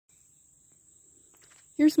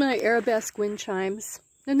Here's my arabesque wind chimes.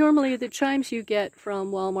 Now normally the chimes you get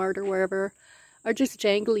from Walmart or wherever are just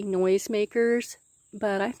jangly noisemakers,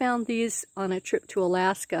 but I found these on a trip to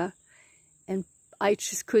Alaska and I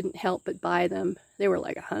just couldn't help but buy them. They were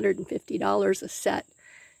like $150 a set,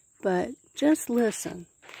 but just listen.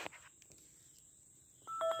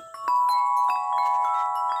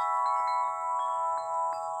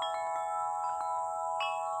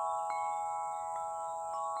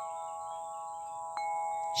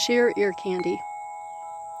 Sheer ear candy.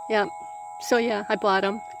 Yeah, so yeah, I bought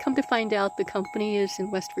them. Come to find out, the company is in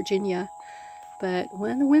West Virginia. But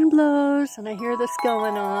when the wind blows and I hear this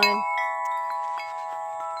going on,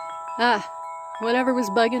 whatever was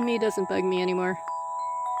bugging me doesn't bug me anymore.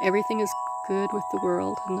 Everything is good with the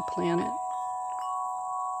world and the planet.